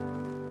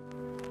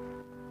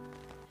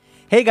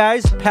Hey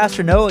guys,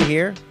 Pastor Noah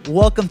here.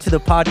 Welcome to the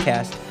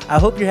podcast. I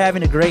hope you're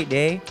having a great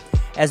day.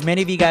 As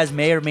many of you guys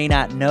may or may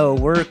not know,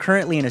 we're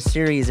currently in a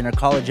series in our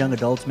college young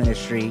adults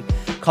ministry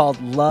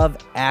called Love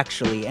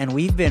Actually, and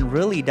we've been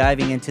really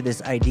diving into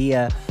this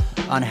idea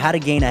on how to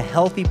gain a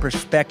healthy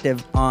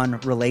perspective on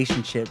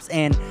relationships.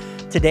 And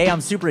today I'm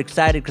super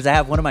excited because I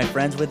have one of my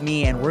friends with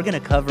me, and we're going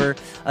to cover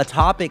a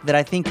topic that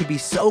I think could be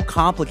so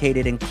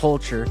complicated in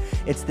culture.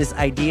 It's this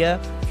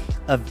idea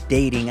of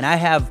dating. And I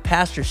have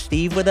Pastor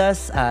Steve with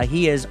us.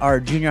 He is our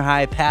junior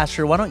high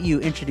pastor. Why don't you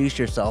introduce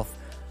yourself?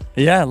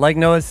 Yeah, like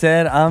Noah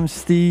said, I'm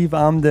Steve.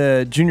 I'm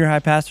the junior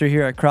high pastor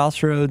here at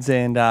Crossroads,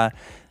 and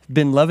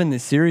been loving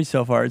this series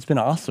so far. It's been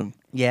awesome.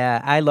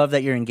 Yeah, I love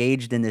that you're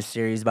engaged in this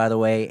series, by the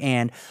way.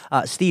 And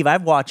Steve,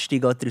 I've watched you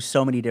go through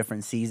so many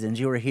different seasons.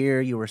 You were here,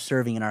 you were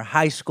serving in our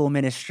high school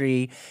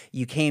ministry.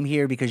 You came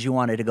here because you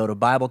wanted to go to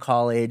Bible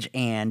college,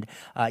 and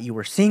you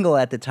were single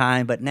at the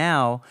time, but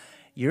now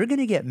you're going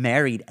to get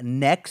married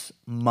next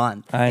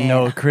month. I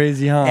know,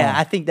 crazy, huh? Yeah,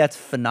 I think that's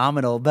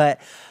phenomenal. But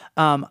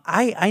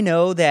I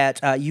know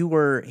that you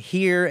were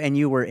here and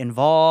you were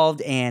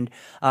involved, and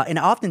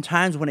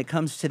oftentimes when it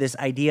comes to this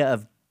idea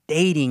of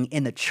dating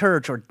in the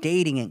church or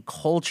dating in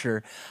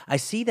culture, I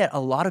see that a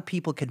lot of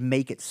people could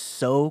make it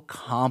so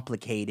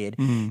complicated.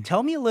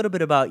 Tell me a little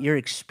bit about your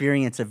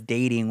experience of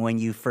dating when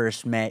you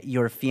first met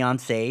your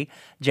fiance,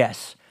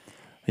 Jess.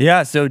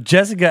 Yeah, so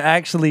Jessica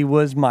actually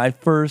was my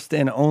first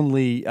and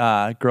only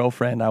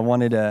girlfriend. I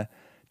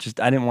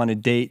didn't want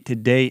to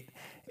date.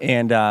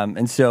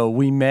 And so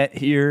we met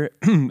here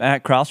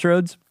at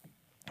Crossroads,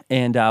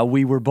 and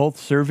we were both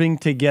serving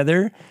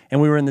together,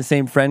 and we were in the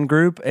same friend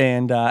group.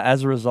 And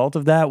as a result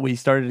of that, we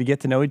started to get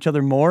to know each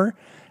other more.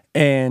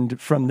 And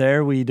from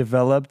there, we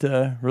developed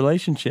a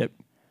relationship.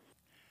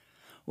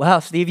 Wow,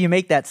 Steve, you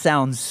make that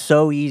sound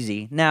so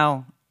easy.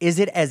 Now, is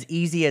it as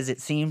easy as it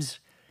seems?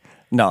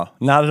 No,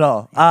 not at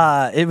all.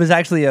 It was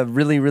actually a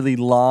really, really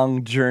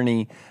long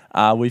journey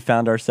we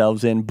found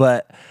ourselves in.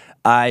 But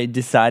I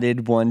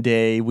decided one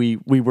day, we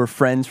were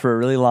friends for a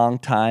really long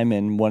time,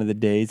 and one of the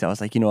days I was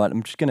like, you know what,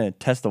 I'm just going to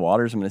test the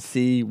waters. I'm going to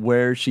see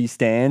where she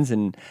stands.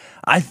 And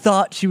I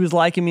thought she was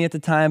liking me at the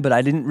time, but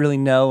I didn't really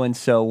know. And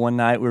so one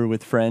night we were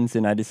with friends,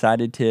 and I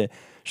decided to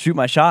shoot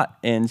my shot.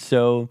 And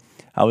so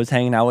I was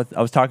talking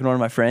to one of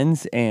my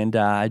friends, and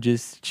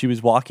she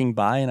was walking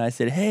by, and I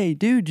said, hey,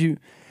 dude, you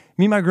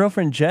meet my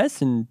girlfriend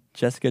Jess? And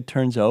Jessica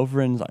turns over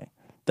and is like,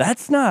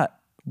 that's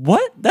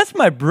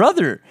my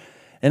brother.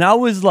 And I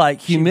was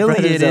like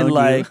humiliated,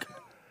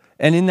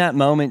 and in that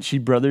moment she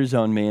brother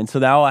zoned me. And so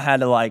now I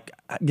had to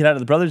get out of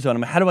the brother zone.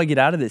 I'm like, how do I get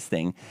out of this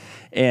thing?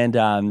 And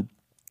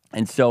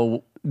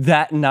so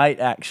that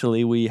night,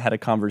 actually, we had a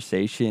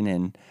conversation,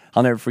 and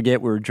I'll never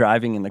forget, we were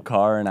driving in the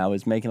car, and I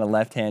was making a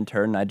left-hand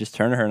turn, and I just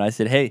turned to her and I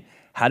said, hey,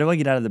 how do I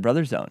get out of the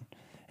brother zone?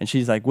 And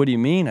she's like, what do you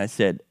mean? I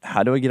said,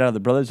 how do I get out of the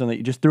brother zone that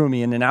you just threw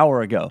me in an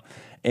hour ago?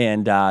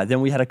 And then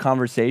we had a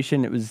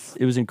conversation. It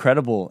was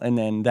incredible. And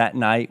then that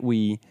night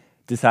we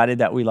decided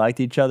that we liked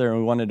each other and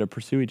we wanted to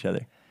pursue each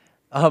other.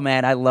 Oh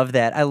man, I love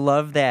that. I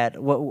love that.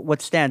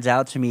 What stands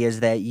out to me is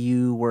that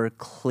you were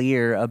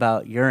clear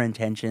about your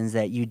intentions,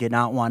 that you did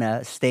not want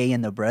to stay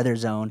in the brother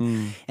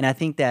zone. And I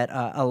think that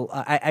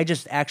I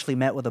just actually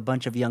met with a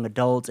bunch of young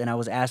adults, and I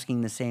was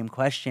asking the same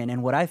question.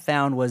 And what I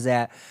found was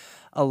that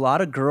a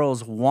lot of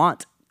girls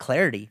want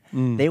clarity.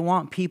 They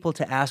want people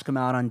to ask them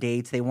out on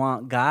dates. They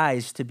want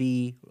guys to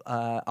be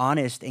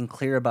honest and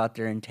clear about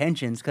their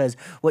intentions, because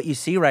what you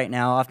see right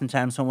now,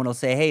 oftentimes someone will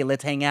say, hey,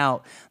 let's hang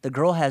out. The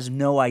girl has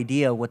no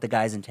idea what the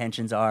guy's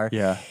intentions are.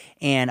 Yeah.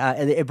 And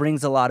it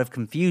brings a lot of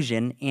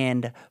confusion.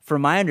 And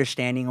from my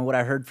understanding and what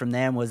I heard from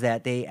them was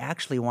that they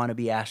actually want to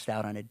be asked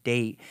out on a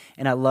date.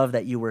 And I love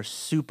that you were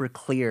super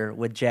clear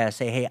with Jess.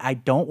 Say, hey, I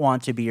don't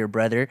want to be your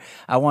brother.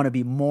 I want to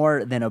be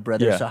more than a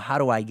brother. Yeah. So how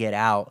do I get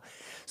out?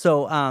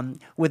 So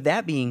with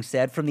that being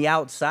said, from the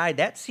outside,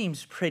 that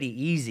seems pretty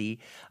easy,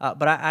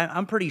 but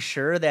I'm pretty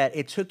sure that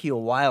it took you a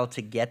while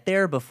to get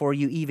there before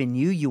you even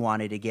knew you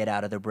wanted to get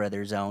out of the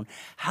brother zone.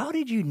 How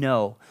did you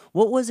know?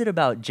 What was it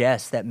about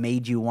Jess that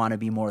made you want to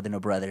be more than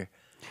a brother?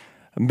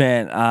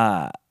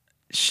 Man,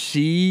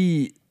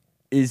 she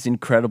is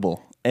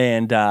incredible.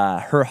 And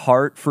her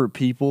heart for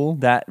people,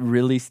 that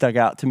really stuck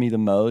out to me the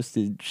most.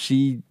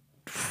 She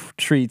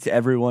treats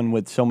everyone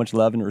with so much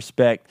love and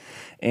respect.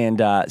 And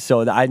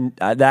so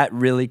that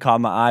really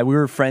caught my eye. We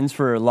were friends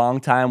for a long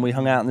time. We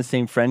hung out in the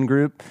same friend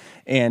group.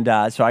 And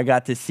so I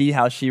got to see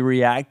how she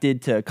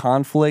reacted to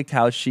conflict,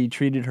 how she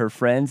treated her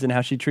friends, and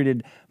how she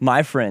treated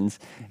my friends.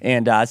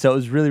 And so it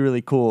was really,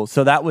 really cool.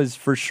 So that was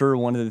for sure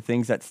one of the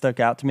things that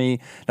stuck out to me.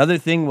 Another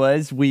thing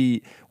was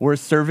we were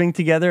serving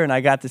together, and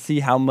I got to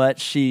see how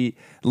much she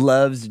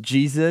loves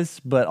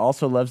Jesus, but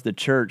also loves the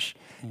church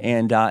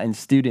and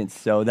students.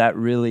 So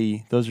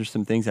those are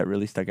some things that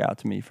really stuck out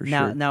to me for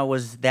sure. Now,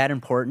 was that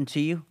important to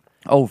you?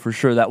 Oh, for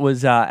sure. That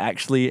was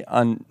actually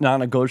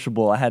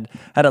non-negotiable. I had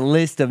a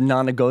list of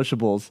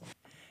non-negotiables.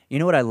 You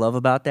know what I love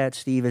about that,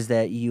 Steve, is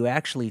that you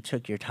actually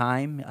took your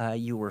time.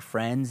 You were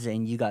friends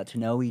and you got to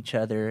know each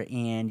other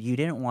and you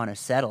didn't want to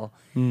settle.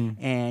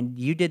 And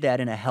you did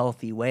that in a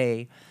healthy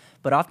way.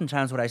 But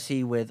oftentimes, what I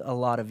see with a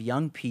lot of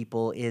young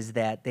people is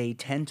that they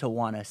tend to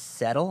want to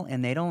settle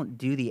and they don't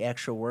do the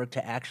extra work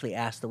to actually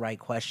ask the right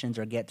questions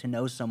or get to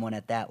know someone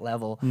at that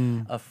level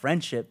of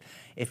friendship.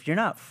 If you're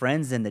not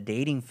friends in the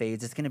dating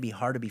phase, it's going to be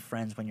hard to be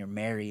friends when you're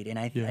married. And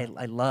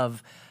I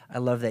love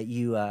that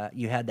you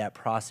had that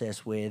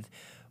process with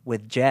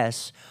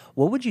Jess.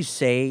 What would you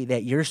say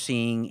that you're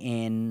seeing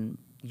in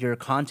your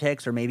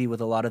context, or maybe with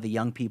a lot of the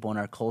young people in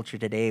our culture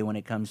today, when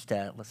it comes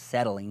to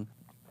settling?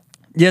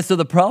 Yeah, so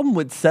the problem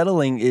with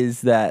settling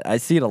is that I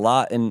see it a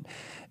lot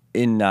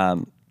in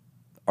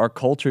our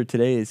culture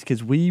today is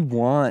because we don't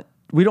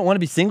want to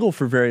be single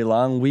for very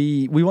long.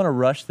 We want to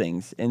rush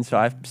things. And so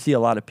I see a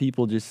lot of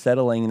people just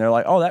settling and they're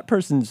like, oh, that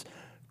person's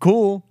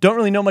cool. Don't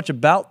really know much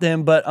about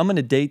them, but I'm going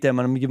to date them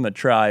and I'm going to give them a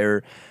try.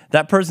 Or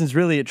that person's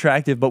really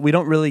attractive, but we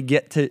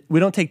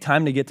don't take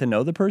time to get to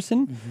know the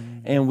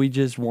person. And we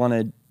just want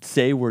to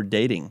say we're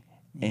dating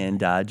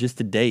and just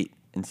to date.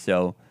 And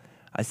so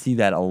I see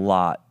that a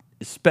lot,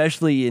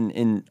 especially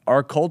in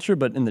our culture,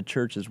 but in the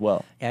church as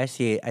well. Yeah, I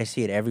see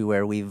it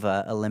everywhere. We've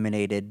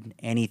eliminated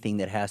anything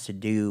that has to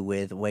do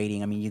with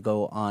waiting. I mean, you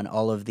go on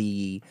all of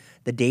the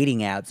dating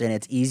apps, and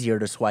it's easier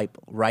to swipe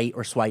right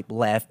or swipe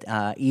left,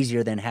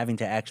 easier than having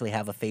to actually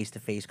have a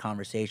face-to-face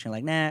conversation.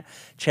 Like, nah,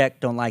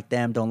 check, don't like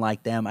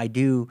them. I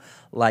do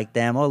like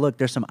them. Oh, look,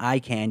 there's some eye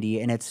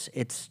candy, and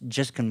it's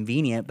just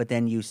convenient, but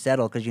then you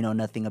settle because you know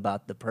nothing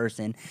about the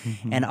person.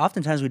 And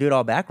oftentimes we do it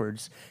all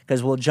backwards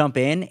because we'll jump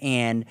in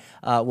and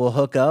we'll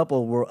hook up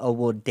or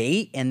we'll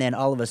date, and then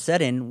all of a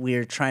sudden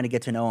we're trying to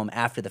get to know them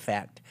after the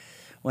fact.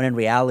 When in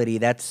reality,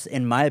 that's,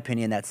 in my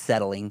opinion, that's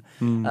settling,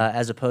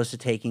 as opposed to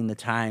taking the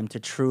time to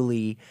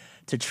truly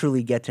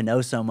get to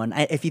know someone.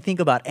 If you think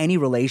about any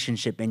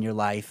relationship in your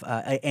life,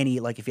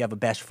 like if you have a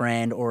best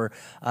friend or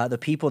the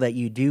people that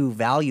you do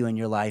value in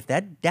your life,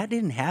 that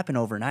didn't happen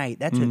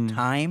overnight. That took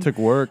time. Took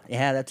work.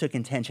 Yeah, that took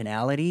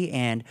intentionality,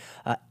 and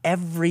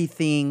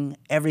everything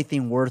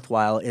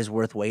worthwhile is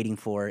worth waiting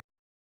for.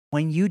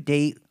 When you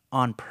date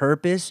on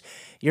purpose,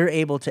 you're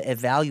able to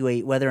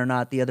evaluate whether or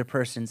not the other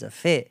person's a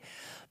fit.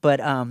 But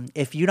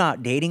if you're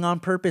not dating on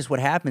purpose, what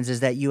happens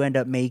is that you end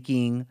up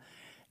making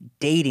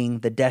dating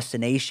the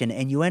destination,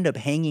 and you end up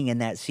hanging in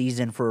that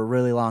season for a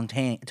really long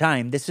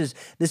time. This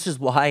is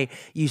why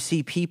you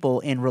see people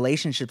in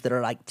relationships that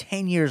are like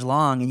 10 years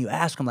long, and you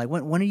ask them, like,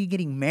 when are you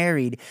getting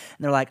married?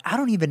 And they're like, I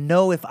don't even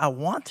know if I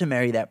want to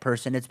marry that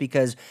person. It's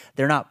because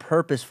they're not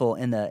purposeful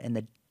in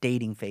the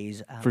dating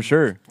phase. For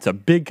sure. It's a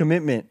big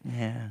commitment.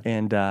 Yeah.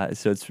 And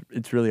so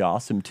it's really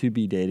awesome to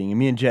be dating. And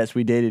me and Jess,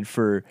 we dated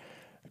for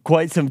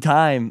quite some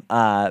time.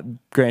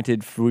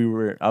 Granted,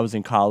 I was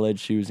in college,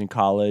 she was in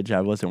college.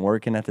 I wasn't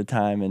working at the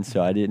time, and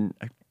so I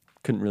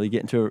couldn't really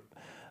get into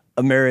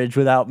a marriage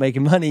without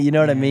making money. You know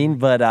what I mean?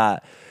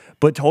 But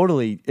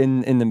totally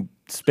in the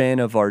span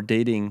of our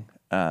dating,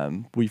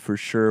 we for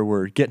sure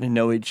were getting to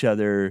know each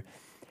other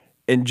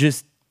and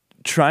just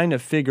trying to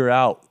figure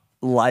out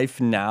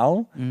life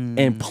now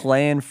and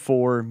plan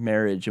for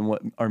marriage and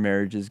what our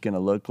marriage is going to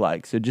look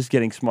like. So just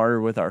getting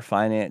smarter with our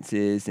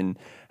finances and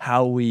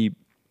how we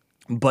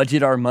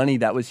budget our money.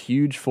 That was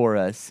huge for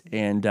us,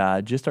 and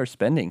just our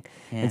spending.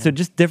 And so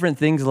just different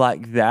things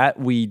like that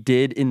we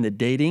did in the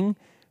dating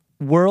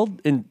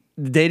world, in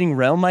the dating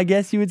realm, I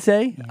guess you would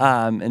say.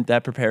 And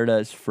that prepared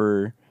us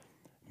for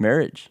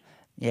marriage.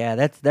 Yeah,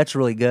 that's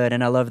really good,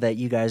 and I love that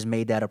you guys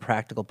made that a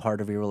practical part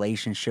of your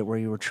relationship, where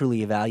you were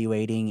truly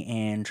evaluating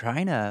and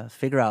trying to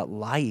figure out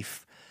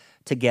life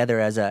together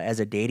as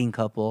a dating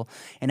couple.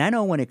 And I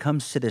know when it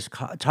comes to this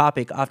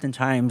topic,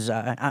 oftentimes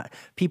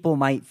people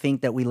might think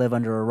that we live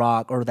under a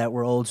rock or that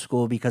we're old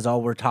school because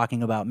all we're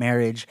talking about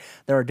marriage.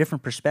 There are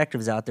different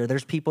perspectives out there.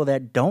 There's people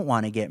that don't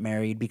want to get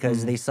married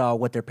because they saw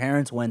what their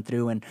parents went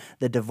through and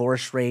the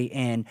divorce rate,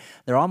 and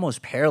they're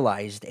almost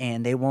paralyzed,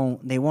 and they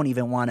won't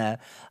even want to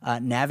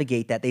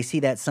navigate that. They see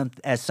that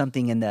as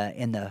something in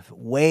the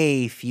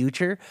way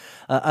future.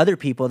 Other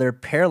people, they're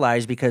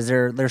paralyzed because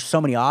there's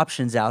so many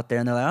options out there,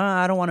 and they're like, oh,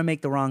 I don't want to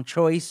make the wrong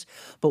choice.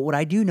 But what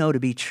I do know to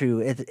be true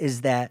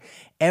is that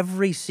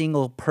every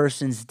single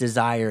person's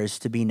desire is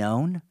to be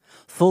known,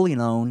 fully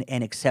known,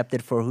 and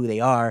accepted for who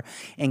they are.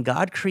 And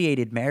God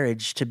created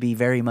marriage to be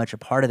very much a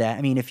part of that.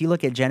 I mean, if you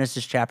look at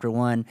Genesis chapter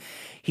 1,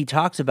 he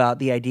talks about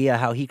the idea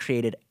how he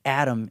created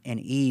Adam and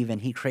Eve,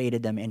 and he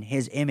created them in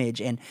his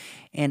image. And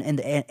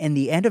in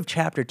the end of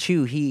chapter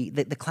 2,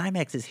 the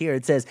climax is here.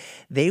 It says,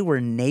 they were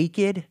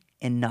naked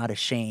and not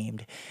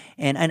ashamed.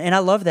 And I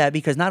love that,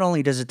 because not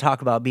only does it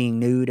talk about being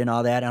nude and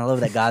all that, and I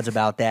love that God's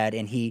about that,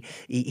 and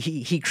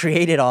he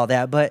created all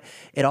that, but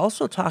it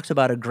also talks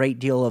about a great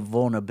deal of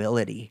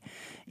vulnerability,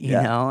 you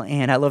know,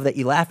 and I love that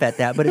you laugh at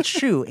that, but it's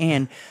true.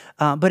 And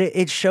but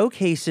it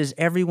showcases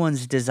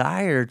everyone's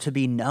desire to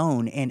be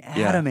known, and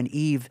Adam and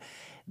Eve,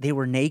 They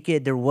were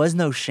naked. There was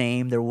no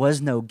shame. There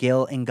was no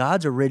guilt. And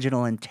God's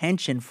original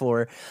intention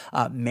for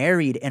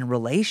married and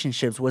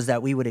relationships was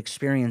that we would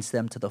experience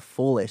them to the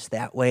fullest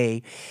that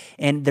way.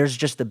 And there's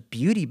just the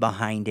beauty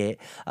behind it.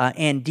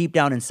 And deep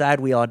down inside,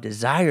 we all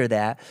desire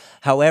that.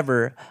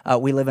 However,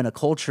 we live in a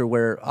culture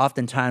where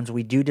oftentimes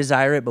we do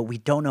desire it, but we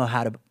don't know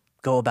how to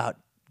go about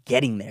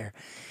getting there.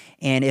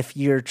 And if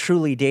you're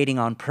truly dating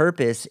on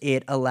purpose,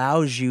 it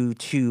allows you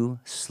to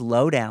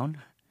slow down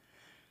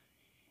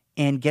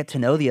and get to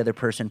know the other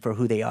person for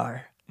who they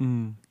are.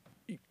 And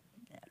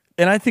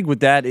I think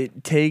with that,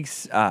 it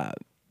takes, I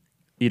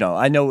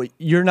know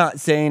you're not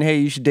saying, hey,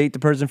 you should date the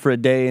person for a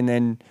day and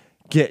then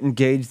get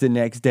engaged the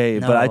next day.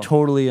 No. But I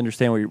totally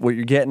understand what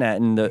you're getting at.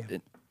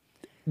 And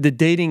the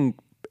dating,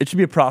 it should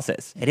be a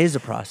process. It is a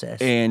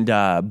process. And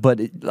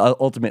but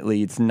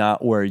ultimately, it's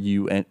not where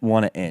you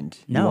want to end.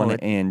 You want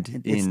to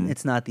end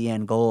it's not the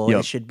end goal.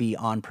 Yep. It should be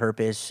on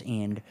purpose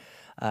and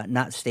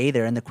not stay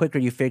there. And the quicker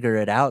you figure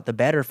it out, the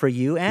better for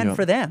you and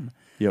for them.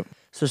 Yep.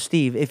 So,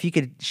 Steve, if you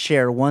could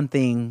share one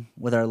thing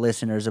with our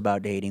listeners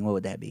about dating, what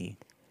would that be?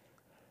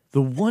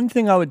 The one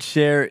thing I would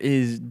share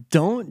is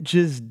don't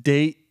just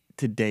date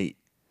to date.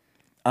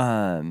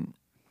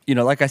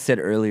 Like I said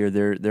earlier,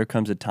 there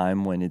comes a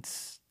time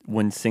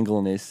when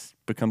singleness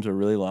becomes a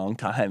really long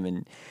time,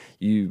 and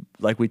you,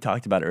 like we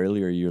talked about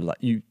earlier,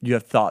 you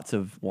have thoughts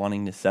of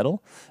wanting to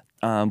settle.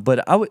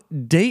 But I would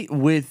date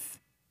with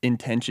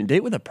intention,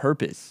 date with a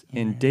purpose,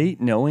 and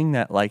date knowing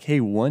that, like, hey,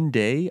 one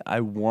day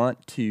I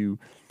want to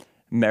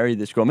marry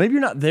this girl. Maybe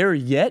you're not there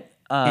yet,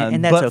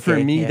 and that's but okay.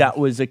 for me, that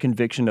was a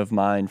conviction of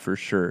mine for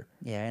sure.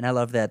 Yeah, and I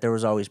love that there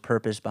was always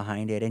purpose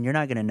behind it, and you're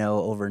not going to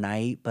know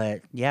overnight,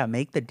 but yeah,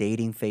 make the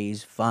dating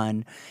phase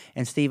fun.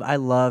 And Steve, I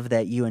love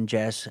that you and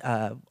Jess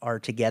are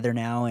together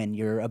now, and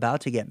you're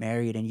about to get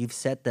married, and you've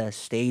set the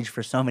stage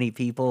for so many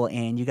people,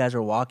 and you guys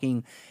are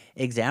walking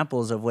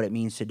examples of what it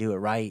means to do it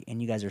right,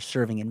 and you guys are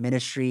serving in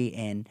ministry,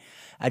 and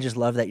I just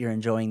love that you're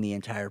enjoying the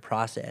entire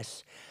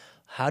process.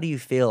 How do you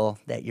feel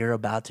that you're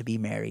about to be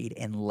married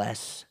in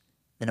less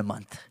than a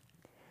month?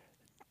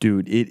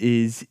 Dude, it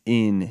is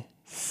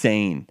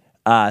insane.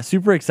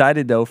 Super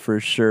excited though, for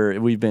sure.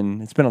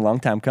 It's been a long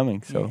time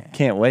coming, so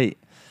can't wait.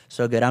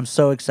 So good. I'm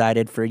so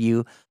excited for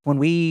you. When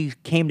we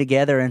came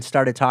together and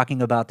started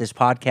talking about this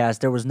podcast,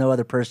 there was no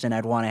other person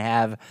I'd want to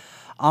have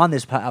on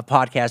this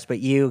podcast but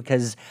you,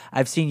 because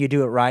I've seen you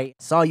do it right.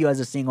 I saw you as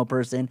a single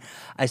person.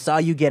 I saw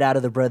you get out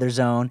of the brother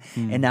zone,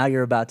 and now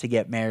you're about to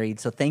get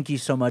married. So thank you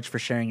so much for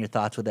sharing your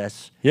thoughts with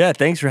us. Yeah,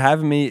 thanks for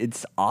having me.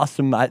 It's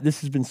awesome.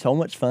 This has been so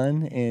much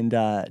fun, and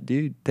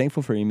dude,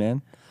 thankful for you,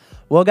 man.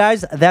 Well,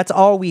 guys, that's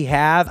all we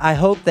have. I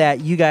hope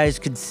that you guys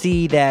could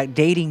see that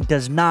dating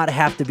does not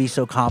have to be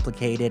so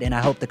complicated, and I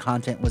hope the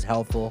content was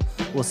helpful.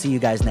 We'll see you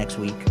guys next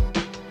week.